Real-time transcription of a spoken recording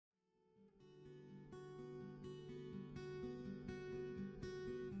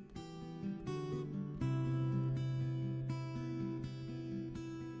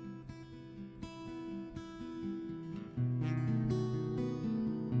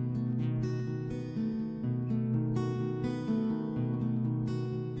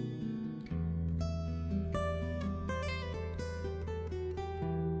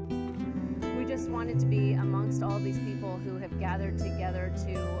wanted to be amongst all these people who have gathered together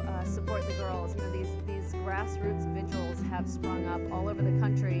to support the girls. You know, these grassroots vigils have sprung up all over the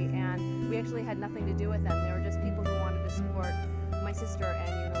country, and we actually had nothing to do with them. They were just people who wanted to support my sister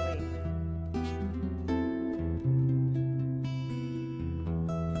and Euna Lee.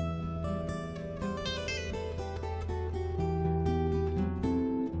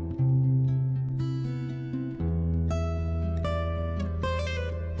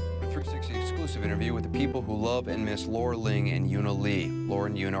 Exclusive interview with the people who love and miss Laura Ling and Euna Lee. Laura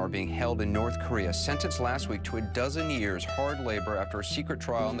and Euna are being held in North Korea, sentenced last week to 12 years hard labor after a secret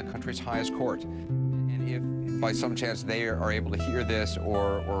trial in the country's highest court. And if by some chance they are able to hear this,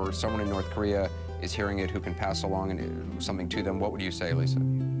 or someone in North Korea is hearing it who can pass along something to them, what would you say, Lisa?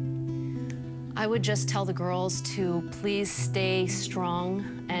 I would just tell the girls to please stay strong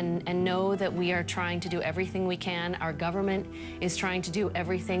and know that we are trying to do everything we can. Our government is trying to do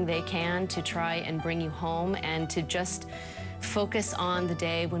everything they can to try and bring you home, and to just focus on the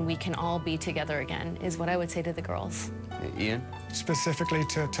day when we can all be together again is what I would say to the girls. Ian? Specifically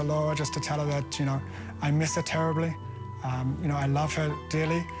to Laura, just to tell her that, you know, I miss her terribly. You know, I love her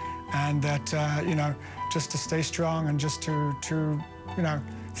dearly, and that, you know, just to stay strong and just to you know,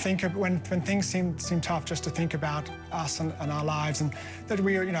 think of when things seem tough, just to think about us and our lives, and that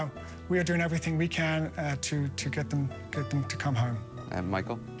we are, you know, we are doing everything we can to get them to come home.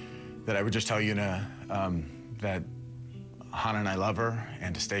 Michael? That I would just tell Euna that Hannah and I love her,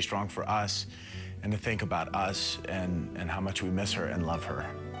 and to stay strong for us, and to think about us and how much we miss her and love her,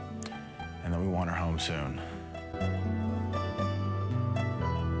 and that we want her home soon.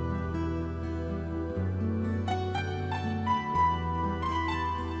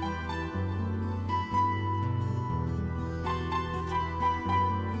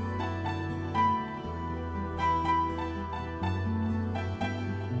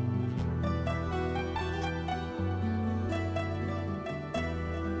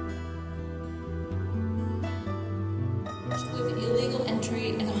 With illegal entry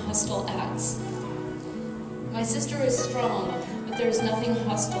and hostile acts. My sister is strong, but there is nothing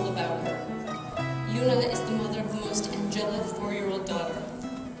hostile about her. Euna is the mother of the most angelic 4-year-old daughter,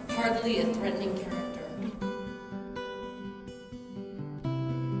 hardly a threatening character.